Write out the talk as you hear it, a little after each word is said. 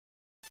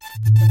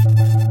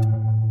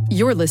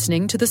You're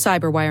listening to the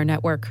Cyberwire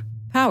Network,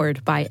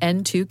 powered by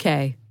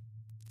N2K.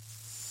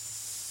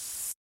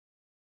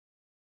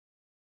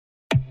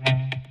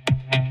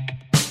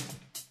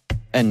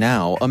 And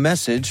now, a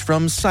message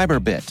from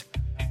Cyberbit.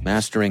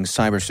 Mastering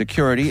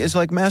cybersecurity is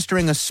like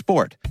mastering a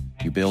sport.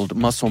 You build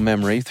muscle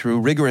memory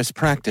through rigorous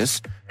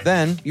practice,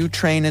 then you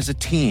train as a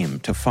team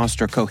to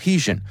foster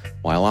cohesion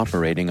while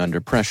operating under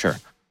pressure.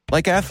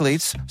 Like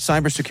athletes,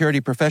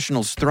 cybersecurity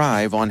professionals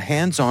thrive on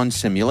hands-on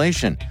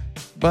simulation.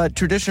 But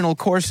traditional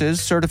courses,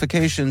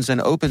 certifications,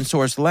 and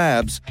open-source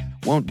labs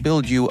won't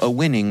build you a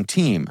winning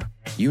team.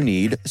 You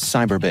need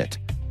Cyberbit.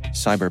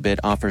 Cyberbit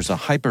offers a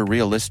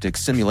hyper-realistic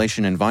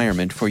simulation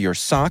environment for your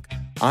SOC,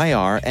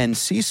 IR, and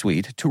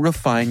C-suite to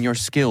refine your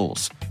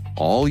skills,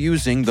 all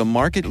using the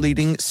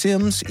market-leading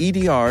SIMs,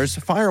 EDRs,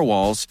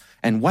 firewalls,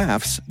 and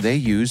WAFs they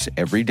use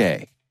every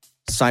day.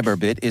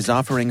 Cyberbit is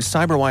offering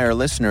Cyberwire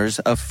listeners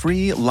a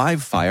free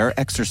live-fire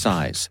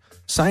exercise.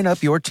 Sign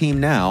up your team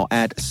now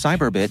at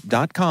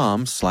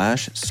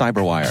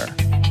cyberbit.com/cyberwire.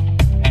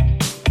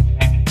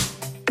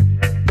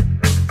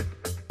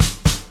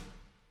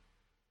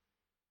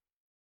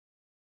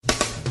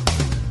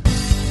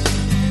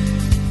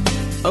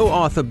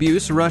 OAuth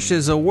abuse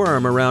rushes a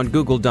worm around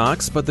Google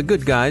Docs, but the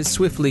good guys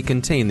swiftly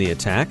contain the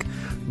attack.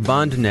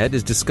 BondNet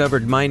is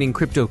discovered mining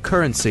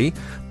cryptocurrency.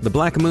 The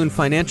Black Moon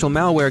financial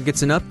malware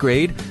gets an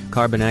upgrade.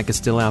 Carbanak is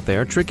still out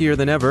there, trickier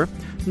than ever.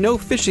 No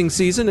phishing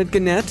season at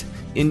Gannett.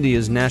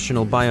 India's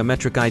national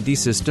biometric ID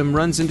system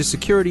runs into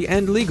security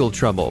and legal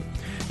trouble.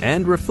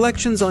 And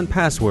reflections on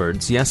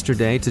passwords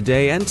yesterday,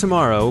 today, and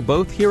tomorrow,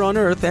 both here on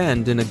Earth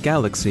and in a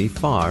galaxy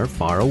far,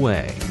 far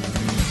away.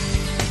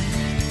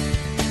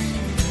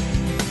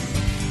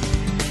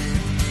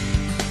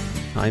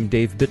 I'm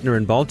Dave Bittner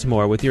in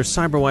Baltimore with your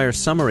Cyberwire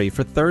summary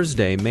for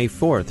Thursday, May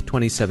 4th,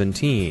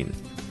 2017.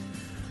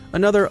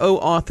 Another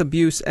OAuth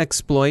abuse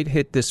exploit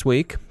hit this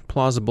week.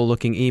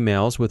 Plausible-looking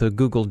emails with a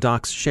Google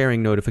Docs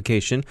sharing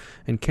notification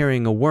and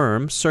carrying a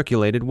worm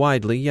circulated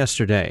widely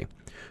yesterday.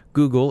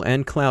 Google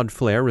and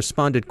Cloudflare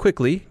responded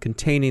quickly,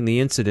 containing the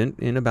incident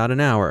in about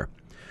an hour.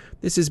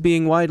 This is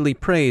being widely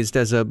praised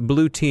as a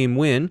blue team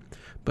win,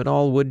 but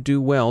all would do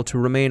well to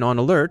remain on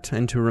alert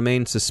and to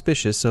remain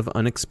suspicious of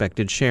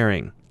unexpected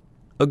sharing.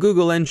 A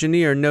Google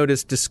engineer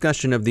noticed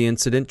discussion of the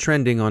incident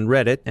trending on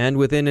Reddit, and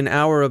within an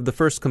hour of the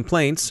first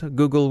complaints,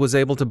 Google was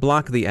able to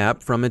block the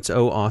app from its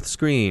OAuth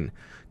screen.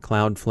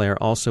 Cloudflare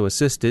also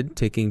assisted,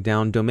 taking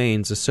down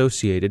domains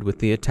associated with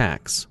the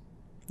attacks.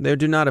 There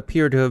do not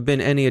appear to have been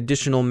any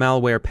additional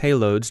malware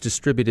payloads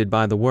distributed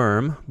by the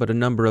worm, but a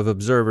number of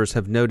observers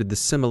have noted the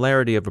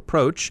similarity of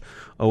approach,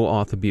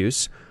 OAuth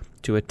abuse,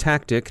 to a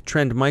tactic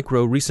Trend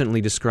Micro recently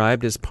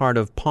described as part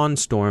of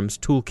PawnStorm's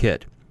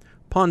toolkit.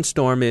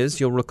 PawnStorm is,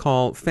 you'll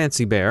recall,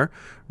 Fancy Bear,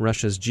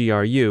 Russia's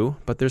GRU,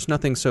 but there's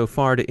nothing so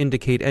far to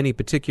indicate any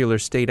particular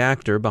state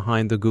actor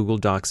behind the Google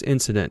Docs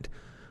incident.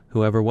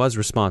 Whoever was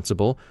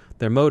responsible,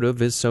 their motive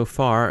is so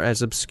far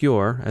as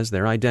obscure as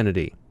their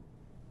identity.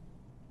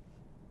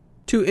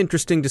 Two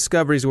interesting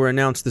discoveries were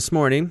announced this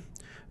morning.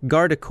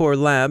 Guardicore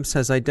Labs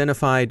has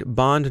identified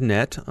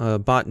BondNet, a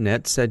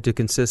botnet said to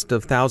consist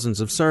of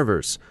thousands of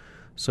servers.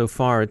 So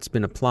far, it's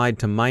been applied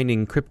to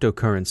mining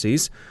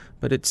cryptocurrencies,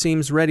 but it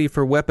seems ready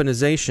for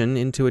weaponization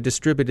into a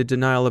distributed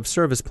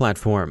denial-of-service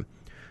platform.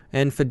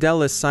 And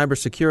Fidelis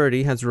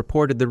Cybersecurity has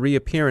reported the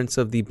reappearance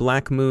of the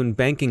Black Moon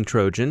banking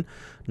Trojan,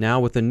 now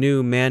with a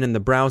new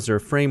man-in-the-browser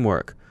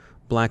framework.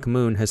 Black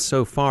Moon has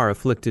so far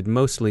afflicted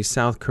mostly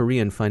South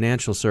Korean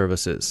financial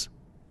services.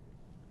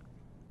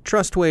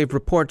 Trustwave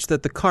reports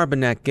that the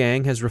Carbanak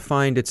gang has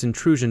refined its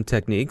intrusion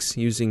techniques,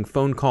 using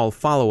phone call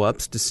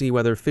follow-ups to see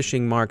whether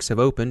phishing marks have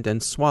opened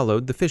and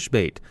swallowed the fish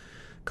bait.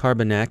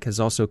 Carbanak has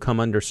also come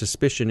under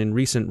suspicion in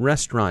recent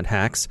restaurant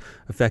hacks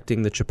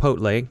affecting the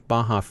Chipotle,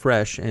 Baja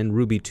Fresh, and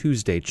Ruby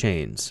Tuesday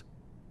chains.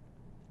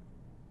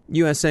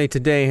 USA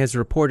Today has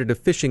reported a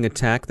phishing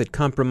attack that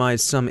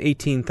compromised some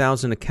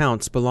 18,000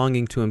 accounts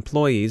belonging to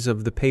employees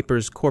of the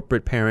paper's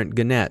corporate parent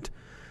Gannett.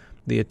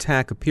 The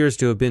attack appears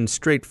to have been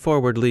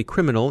straightforwardly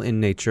criminal in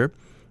nature.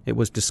 It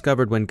was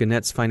discovered when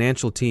Gannett's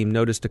financial team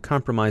noticed a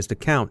compromised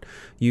account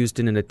used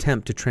in an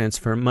attempt to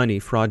transfer money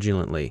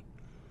fraudulently.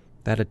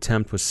 That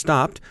attempt was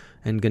stopped,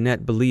 and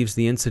Gannett believes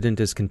the incident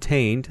is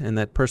contained and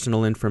that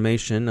personal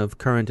information of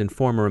current and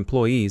former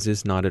employees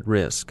is not at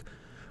risk.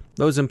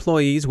 Those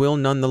employees will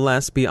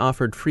nonetheless be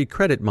offered free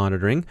credit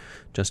monitoring,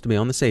 just to be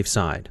on the safe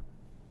side.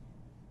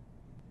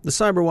 The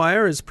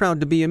Cyberwire is proud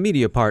to be a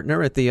media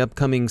partner at the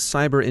upcoming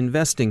Cyber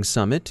Investing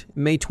Summit,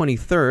 May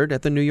 23rd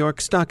at the New York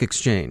Stock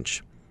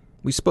Exchange.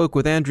 We spoke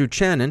with Andrew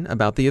Chanin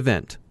about the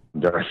event.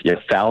 There are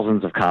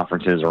thousands of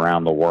conferences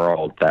around the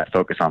world that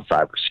focus on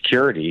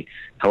cybersecurity.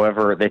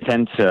 However, they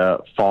tend to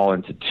fall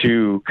into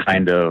two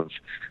kind of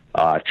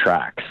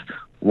tracks.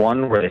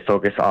 One where they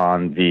focus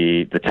on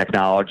the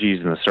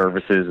technologies and the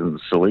services and the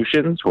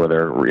solutions, where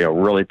they're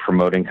really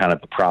promoting kind of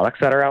the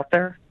products that are out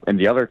there. And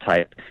the other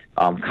type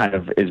kind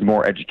of is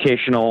more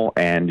educational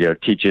and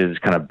teaches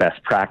kind of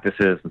best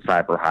practices and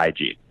cyber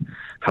hygiene.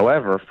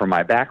 However, from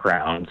my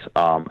background,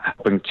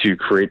 helping to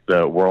create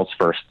the world's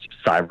first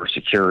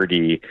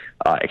cybersecurity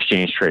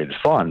exchange-traded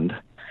fund,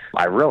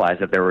 I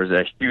realized that there was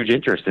a huge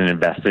interest in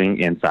investing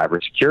in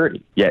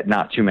cybersecurity, yet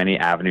not too many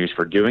avenues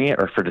for doing it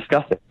or for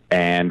discussing it.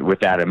 And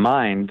with that in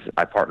mind,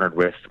 I partnered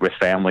with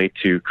family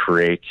to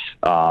create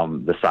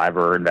the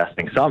Cyber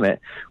Investing Summit,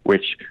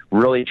 which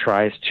really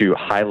tries to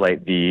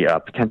highlight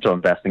the potential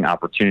investing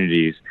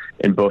opportunities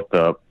in both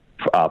the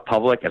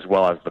public as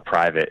well as the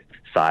private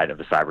side of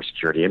the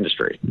cybersecurity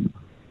industry.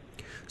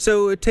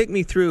 So take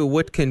me through,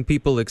 what can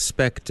people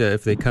expect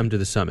if they come to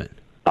the summit?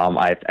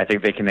 I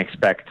think they can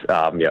expect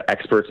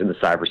experts in the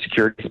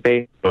cybersecurity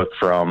space, both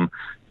from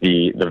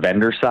the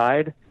vendor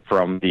side,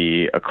 from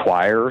the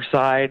acquirer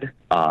side,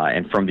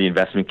 and from the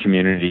investment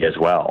community as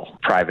well.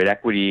 Private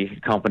equity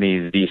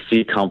companies,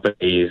 VC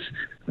companies,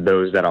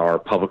 those that are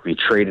publicly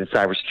traded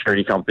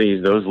cybersecurity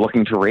companies, those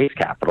looking to raise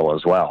capital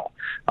as well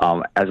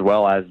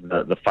as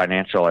the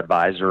financial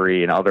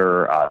advisory and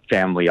other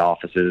family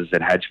offices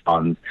and hedge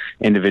funds,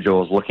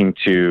 individuals looking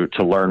to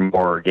learn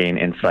more or gain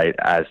insight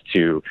as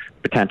to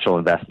potential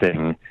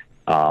investing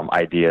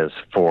ideas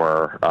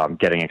for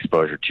getting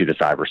exposure to the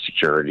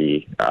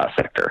cybersecurity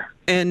sector.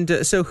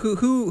 And so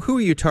who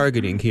are you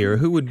targeting here?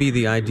 Who would be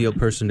the ideal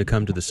person to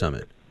come to the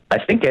summit? I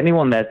think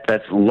anyone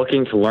that's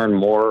looking to learn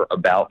more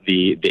about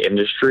the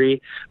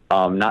industry,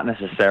 not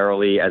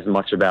necessarily as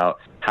much about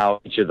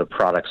how each of the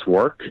products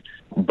work,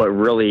 but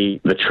really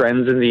the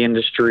trends in the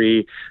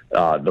industry,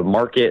 the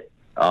market,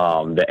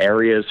 the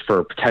areas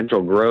for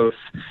potential growth,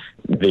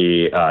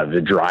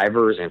 the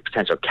drivers and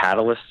potential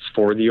catalysts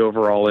for the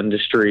overall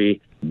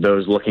industry,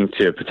 those looking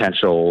to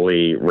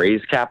potentially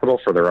raise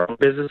capital for their own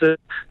businesses,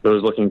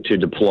 those looking to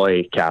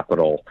deploy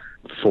capital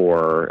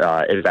for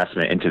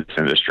investment into this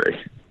industry.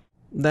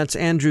 That's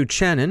Andrew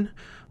Chanin.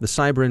 The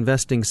Cyber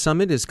Investing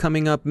Summit is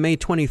coming up May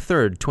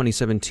 23rd,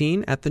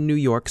 2017 at the New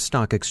York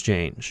Stock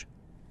Exchange.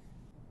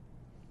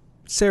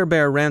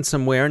 Cerebear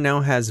ransomware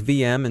now has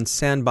VM and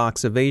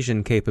sandbox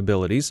evasion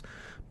capabilities,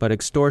 but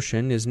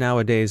extortion is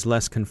nowadays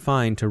less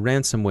confined to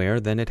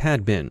ransomware than it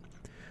had been.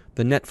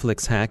 The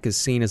Netflix hack is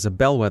seen as a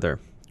bellwether.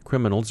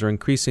 Criminals are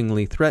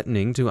increasingly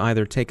threatening to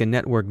either take a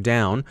network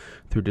down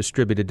through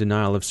distributed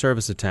denial of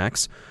service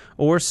attacks,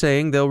 or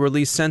saying they'll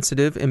release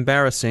sensitive,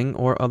 embarrassing,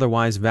 or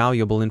otherwise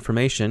valuable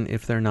information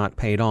if they're not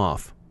paid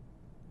off.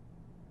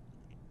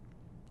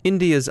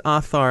 India's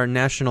Aadhaar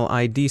national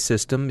ID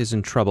system is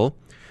in trouble.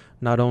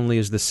 Not only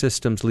is the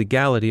system's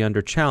legality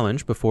under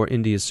challenge before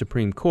India's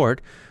Supreme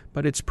Court,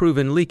 but it's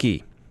proven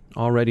leaky.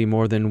 Already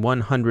more than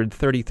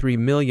 133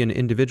 million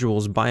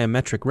individuals'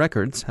 biometric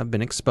records have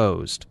been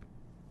exposed.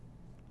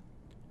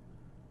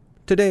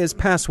 Today is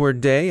Password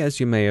Day, as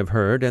you may have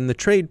heard, and the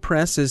trade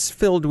press is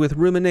filled with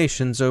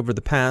ruminations over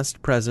the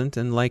past, present,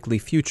 and likely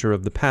future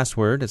of the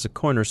password as a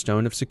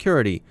cornerstone of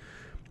security.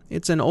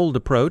 It's an old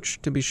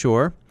approach, to be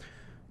sure.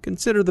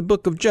 Consider the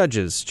book of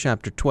Judges,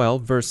 chapter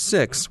 12, verse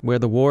 6, where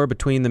the war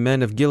between the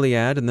men of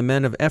Gilead and the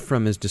men of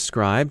Ephraim is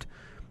described.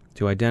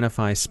 To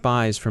identify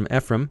spies from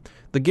Ephraim,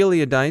 the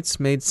Gileadites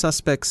made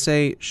suspects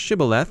say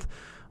Shibboleth,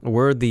 a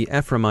word the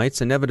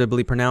Ephraimites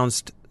inevitably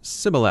pronounced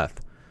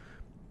Sibboleth.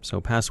 So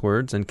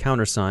passwords and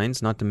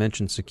countersigns, not to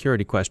mention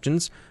security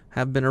questions,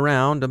 have been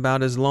around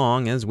about as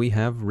long as we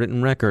have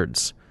written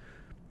records.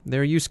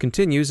 Their use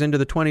continues into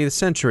the 20th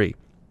century.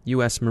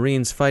 U.S.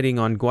 Marines fighting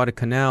on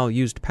Guadalcanal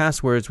used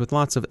passwords with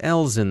lots of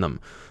L's in them,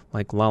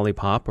 like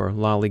lollipop or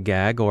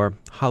lollygag or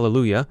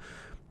hallelujah,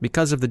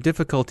 because of the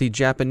difficulty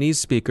Japanese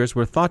speakers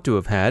were thought to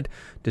have had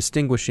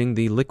distinguishing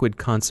the liquid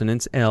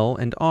consonants L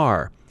and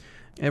R.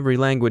 Every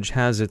language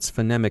has its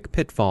phonemic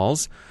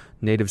pitfalls.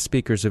 Native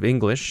speakers of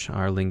English,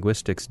 our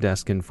linguistics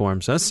desk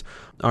informs us,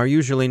 are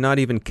usually not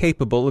even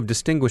capable of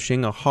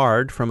distinguishing a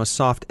hard from a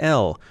soft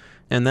L,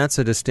 and that's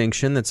a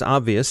distinction that's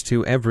obvious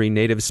to every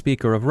native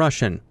speaker of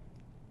Russian.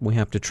 We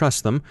have to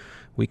trust them.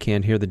 We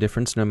can't hear the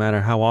difference no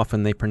matter how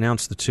often they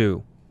pronounce the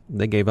two.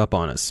 They gave up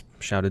on us,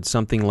 shouted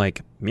something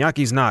like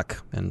 "Miyaki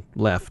znak," and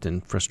left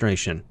in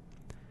frustration.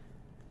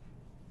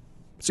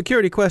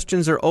 Security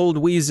questions are old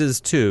wheezes,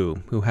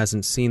 too. Who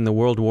hasn't seen the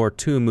World War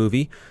II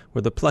movie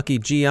where the plucky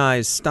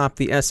GIs stop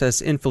the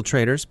SS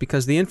infiltrators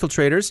because the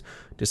infiltrators,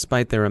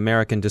 despite their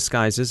American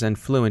disguises and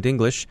fluent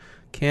English,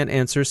 can't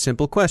answer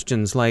simple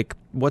questions like,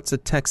 what's a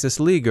Texas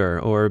leaguer,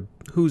 or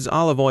who's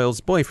Olive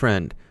Oil's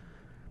boyfriend?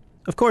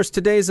 Of course,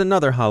 today's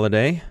another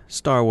holiday,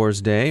 Star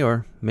Wars Day,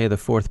 or May the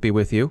 4th be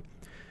with you.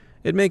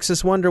 It makes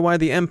us wonder why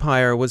the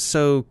Empire was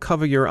so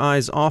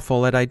cover-your-eyes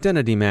awful at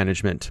identity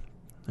management.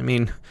 I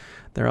mean,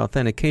 their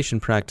authentication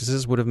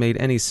practices would have made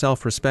any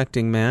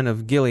self-respecting man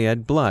of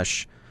Gilead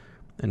blush.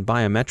 And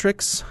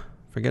biometrics?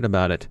 Forget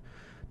about it.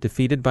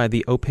 Defeated by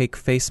the opaque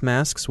face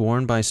masks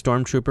worn by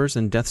stormtroopers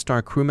and Death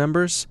Star crew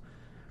members?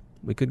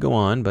 We could go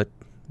on, but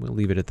we'll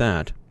leave it at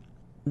that.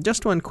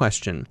 Just one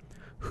question.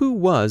 Who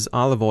was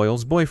Olive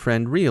Oil's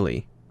boyfriend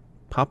really?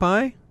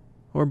 Popeye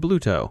or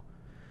Bluto?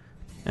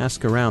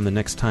 Ask around the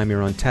next time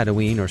you're on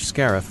Tatooine or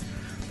Scarif.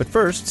 But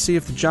first, see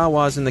if the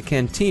Jawas in the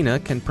cantina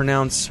can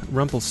pronounce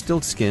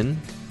Rumpelstiltskin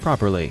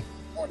properly.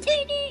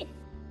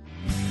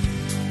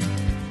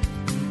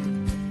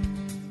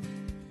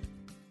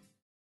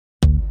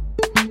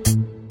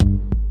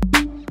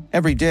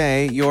 Every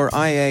day, your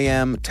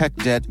IAM tech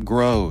debt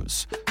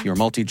grows. Your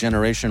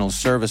multi-generational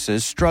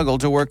services struggle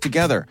to work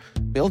together.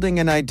 Building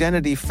an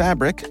identity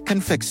fabric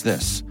can fix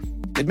this.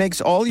 It makes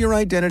all your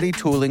identity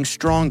tooling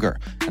stronger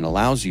and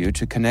allows you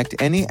to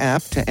connect any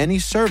app to any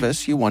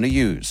service you want to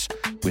use,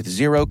 with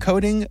zero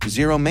coding,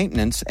 zero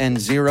maintenance, and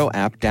zero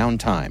app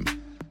downtime.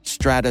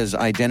 Strata's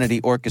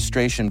identity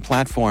orchestration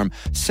platform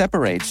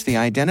separates the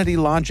identity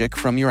logic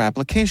from your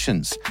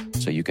applications,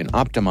 so you can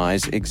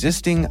optimize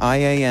existing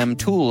IAM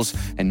tools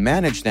and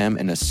manage them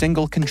in a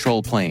single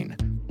control plane.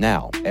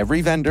 Now,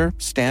 every vendor,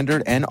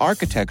 standard, and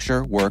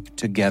architecture work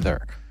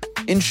together.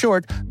 In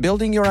short,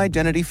 building your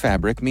identity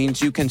fabric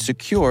means you can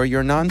secure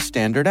your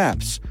non-standard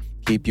apps,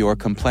 keep your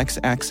complex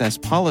access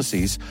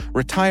policies,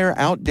 retire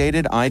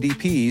outdated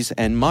IDPs,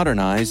 and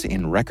modernize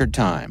in record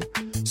time.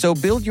 So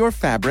build your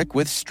fabric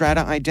with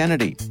Strata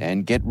Identity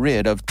and get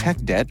rid of tech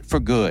debt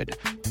for good.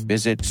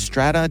 Visit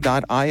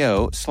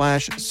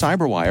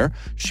strata.io/cyberwire,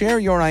 share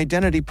your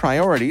identity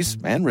priorities,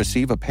 and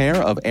receive a pair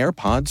of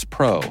AirPods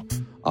Pro.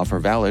 Offer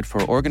valid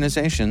for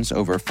organizations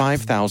over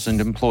 5,000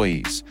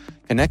 employees.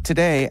 Connect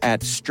today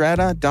at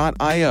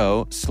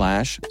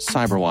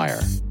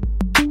strata.io/cyberwire.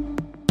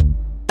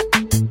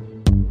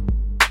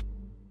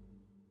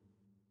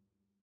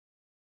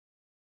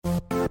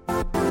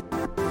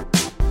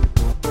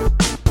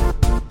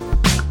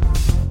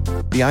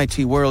 The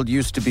IT world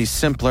used to be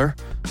simpler.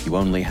 You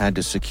only had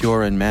to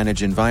secure and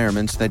manage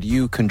environments that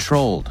you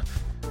controlled.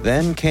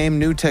 Then came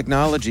new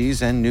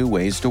technologies and new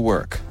ways to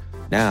work.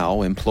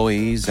 Now,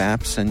 employees,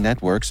 apps, and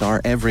networks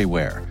are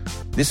everywhere.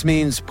 This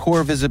means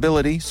poor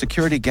visibility,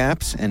 security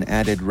gaps, and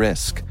added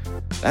risk.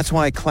 That's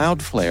why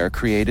Cloudflare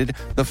created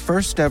the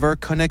first-ever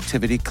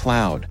connectivity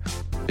cloud.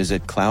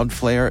 Visit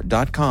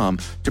cloudflare.com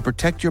to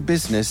protect your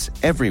business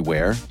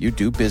everywhere you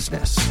do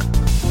business.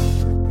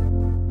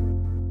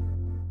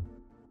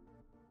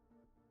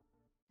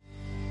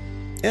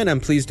 And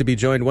I'm pleased to be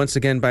joined once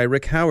again by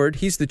Rick Howard.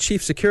 He's the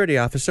Chief Security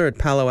Officer at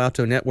Palo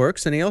Alto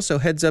Networks, and he also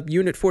heads up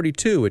Unit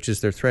 42, which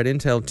is their threat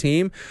intel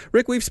team.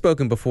 Rick, we've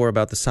spoken before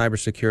about the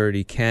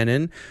cybersecurity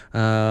canon,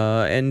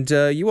 and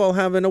you all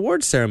have an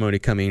awards ceremony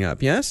coming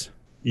up, yes?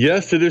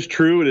 Yes, it is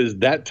true. It is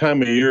that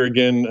time of year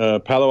again.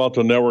 Palo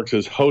Alto Networks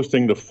is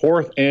hosting the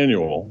 4th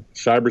annual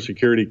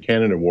Cybersecurity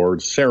Canon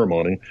Awards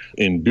ceremony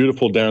in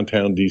beautiful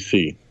downtown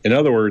D.C. In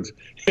other words,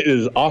 it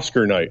is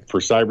Oscar night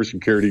for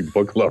cybersecurity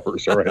book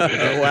lovers. All right.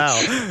 Oh, wow.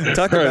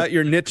 Talk about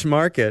your niche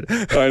market.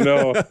 I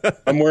know.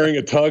 I'm wearing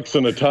a tux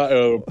and a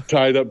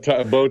tied up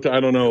bow tie. I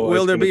don't know.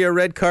 Will there be a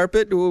red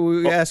carpet? Will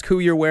we ask who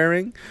you're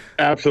wearing?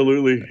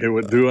 Absolutely. It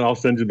would do. I'll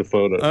send you the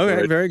photo. Okay,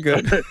 right? Very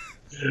good.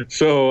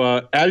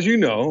 So, as you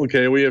know,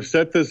 we have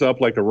set this up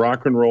like the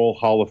Rock and Roll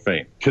Hall of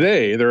Fame.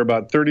 Today, there are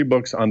about 30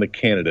 books on the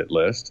candidate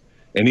list,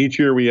 and each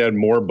year we add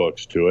more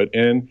books to it,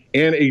 and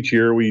each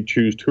year we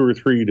choose 2 or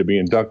 3 to be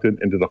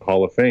inducted into the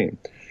Hall of Fame.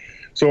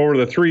 So over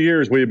the 3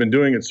 years we have been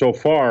doing it so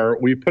far,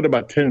 we've put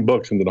about 10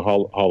 books into the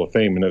Hall of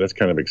Fame, and that's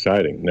kind of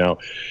exciting. Now,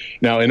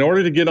 in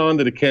order to get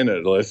onto the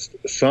candidate list,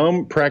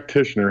 some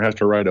practitioner has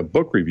to write a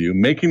book review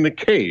making the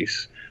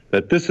case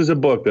that this is a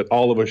book that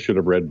all of us should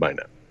have read by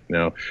now.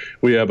 Now,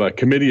 we have a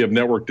committee of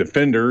network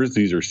defenders.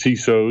 These are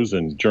CISOs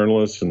and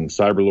journalists and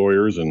cyber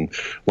lawyers and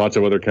lots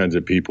of other kinds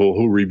of people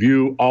who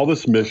review all the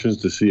submissions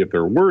to see if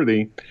they're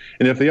worthy.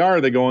 And if they are,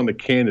 they go on the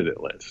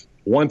candidate list.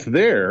 Once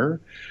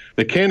there,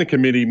 the candidate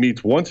committee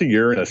meets once a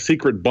year in a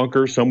secret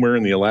bunker somewhere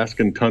in the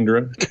Alaskan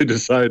tundra to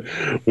decide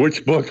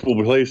which books will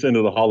be placed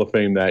into the Hall of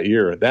Fame that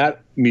year.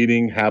 That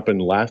meeting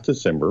happened last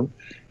December.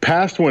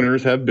 Past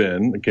winners have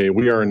been,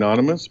 We Are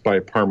Anonymous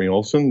by Parmy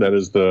Olson. That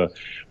is the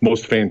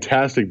most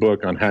fantastic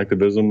book on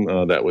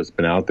hacktivism that was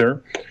been out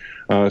there.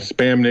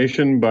 Spam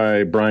Nation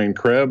by Brian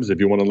Krebs.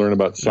 If you want to learn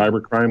about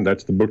cybercrime,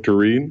 that's the book to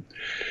read.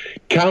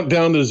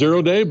 Countdown to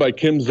Zero Day by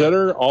Kim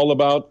Zetter, all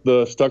about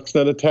the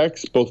Stuxnet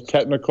attacks, both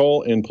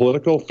technical and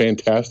political.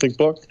 Fantastic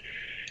book.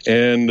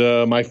 And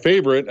my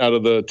favorite out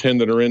of the 10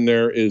 that are in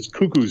there is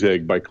Cuckoo's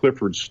Egg by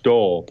Clifford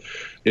Stoll.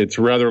 It's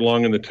rather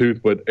long in the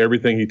tooth, but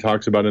everything he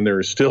talks about in there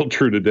is still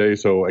true today,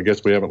 so I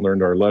guess we haven't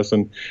learned our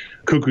lesson.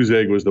 Cuckoo's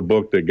Egg was the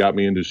book that got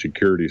me into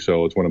security,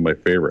 so it's one of my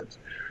favorites.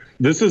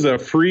 This is a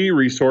free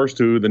resource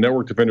to the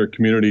network defender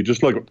community.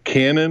 Just look at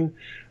canon,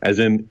 as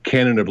in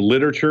canon of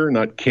literature,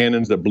 not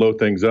cannons that blow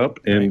things up,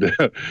 and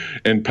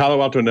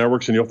Palo Alto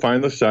Networks, and you'll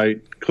find the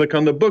site. Click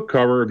on the book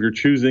cover of your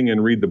choosing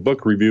and read the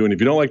book review. And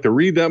if you don't like to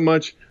read that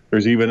much,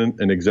 there's even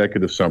an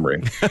executive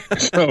summary.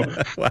 So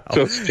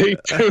stay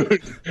tuned.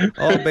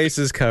 All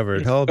bases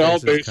covered. All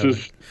bases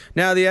covered.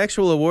 Now, the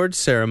actual awards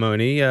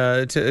ceremony,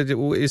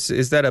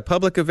 is that a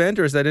public event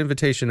or is that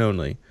invitation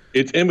only?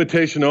 It's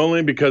invitation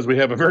only because we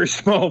have a very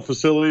small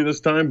facility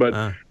this time,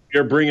 but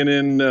we're bringing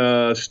in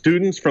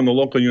students from the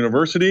local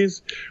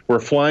universities. We're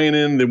flying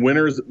in the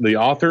winners, the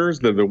authors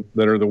that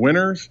are the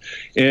winners,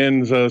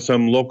 and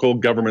some local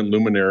government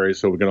luminaries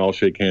so we can all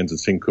shake hands and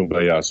sing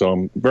Kumbaya. So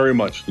I'm very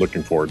much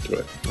looking forward to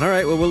it. All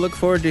right. Well, we'll look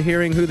forward to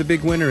hearing who the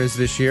big winner is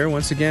this year.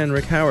 Once again,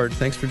 Rick Howard,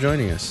 thanks for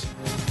joining us.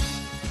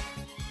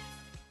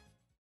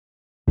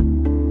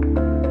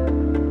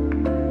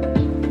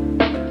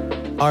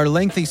 Are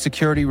lengthy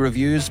security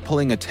reviews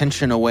pulling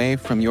attention away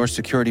from your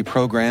security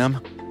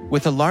program?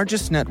 With the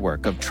largest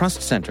network of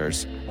trust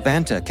centers,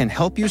 Vanta can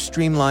help you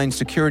streamline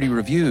security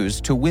reviews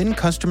to win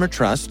customer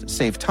trust,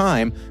 save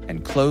time,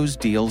 and close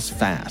deals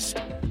fast.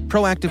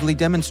 Proactively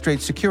demonstrate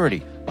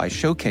security by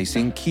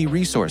showcasing key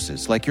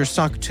resources like your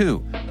SOC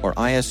 2 or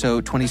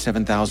ISO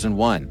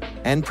 27001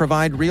 and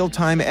provide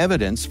real-time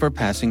evidence for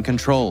passing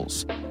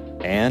controls.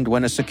 And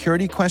when a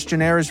security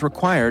questionnaire is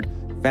required,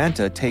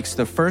 Vanta takes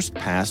the first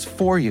pass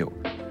for you.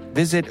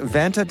 Visit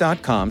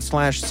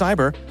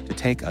vanta.com/cyber to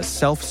take a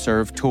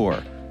self-serve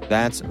tour.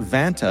 That's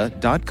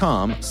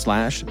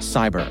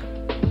vanta.com/cyber.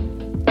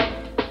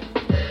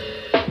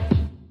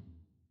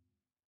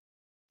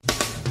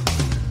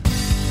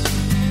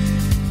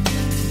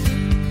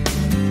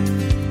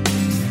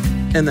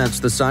 And that's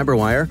the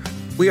Cyberwire.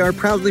 We are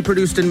proudly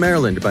produced in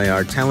Maryland by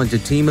our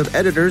talented team of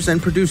editors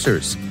and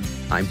producers.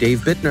 I'm Dave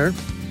Bittner.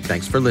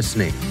 Thanks for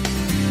listening.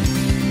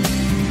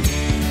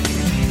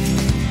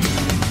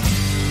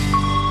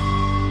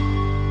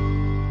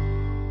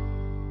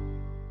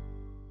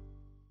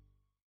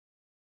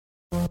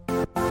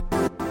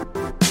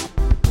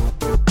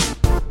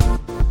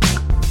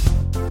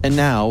 And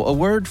now, a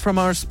word from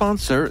our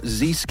sponsor,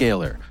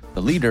 Zscaler,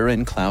 the leader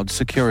in cloud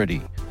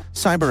security.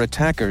 Cyber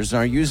attackers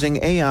are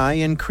using AI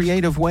in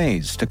creative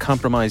ways to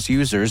compromise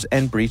users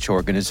and breach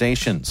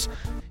organizations.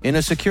 In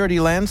a security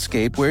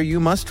landscape where you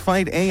must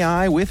fight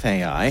AI with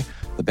AI,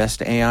 the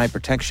best AI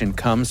protection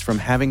comes from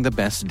having the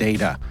best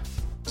data.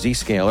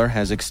 Zscaler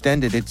has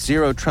extended its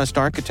Zero Trust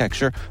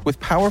architecture with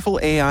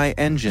powerful AI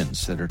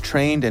engines that are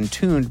trained and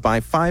tuned by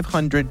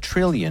 500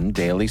 trillion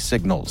daily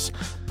signals.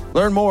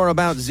 Learn more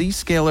about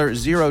Zscaler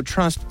Zero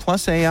Trust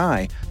Plus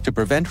AI to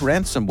prevent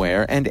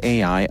ransomware and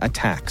AI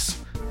attacks.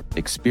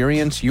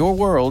 Experience your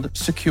world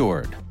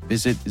secured.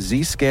 Visit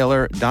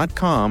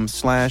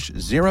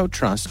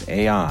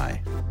zscaler.com/zerotrustai.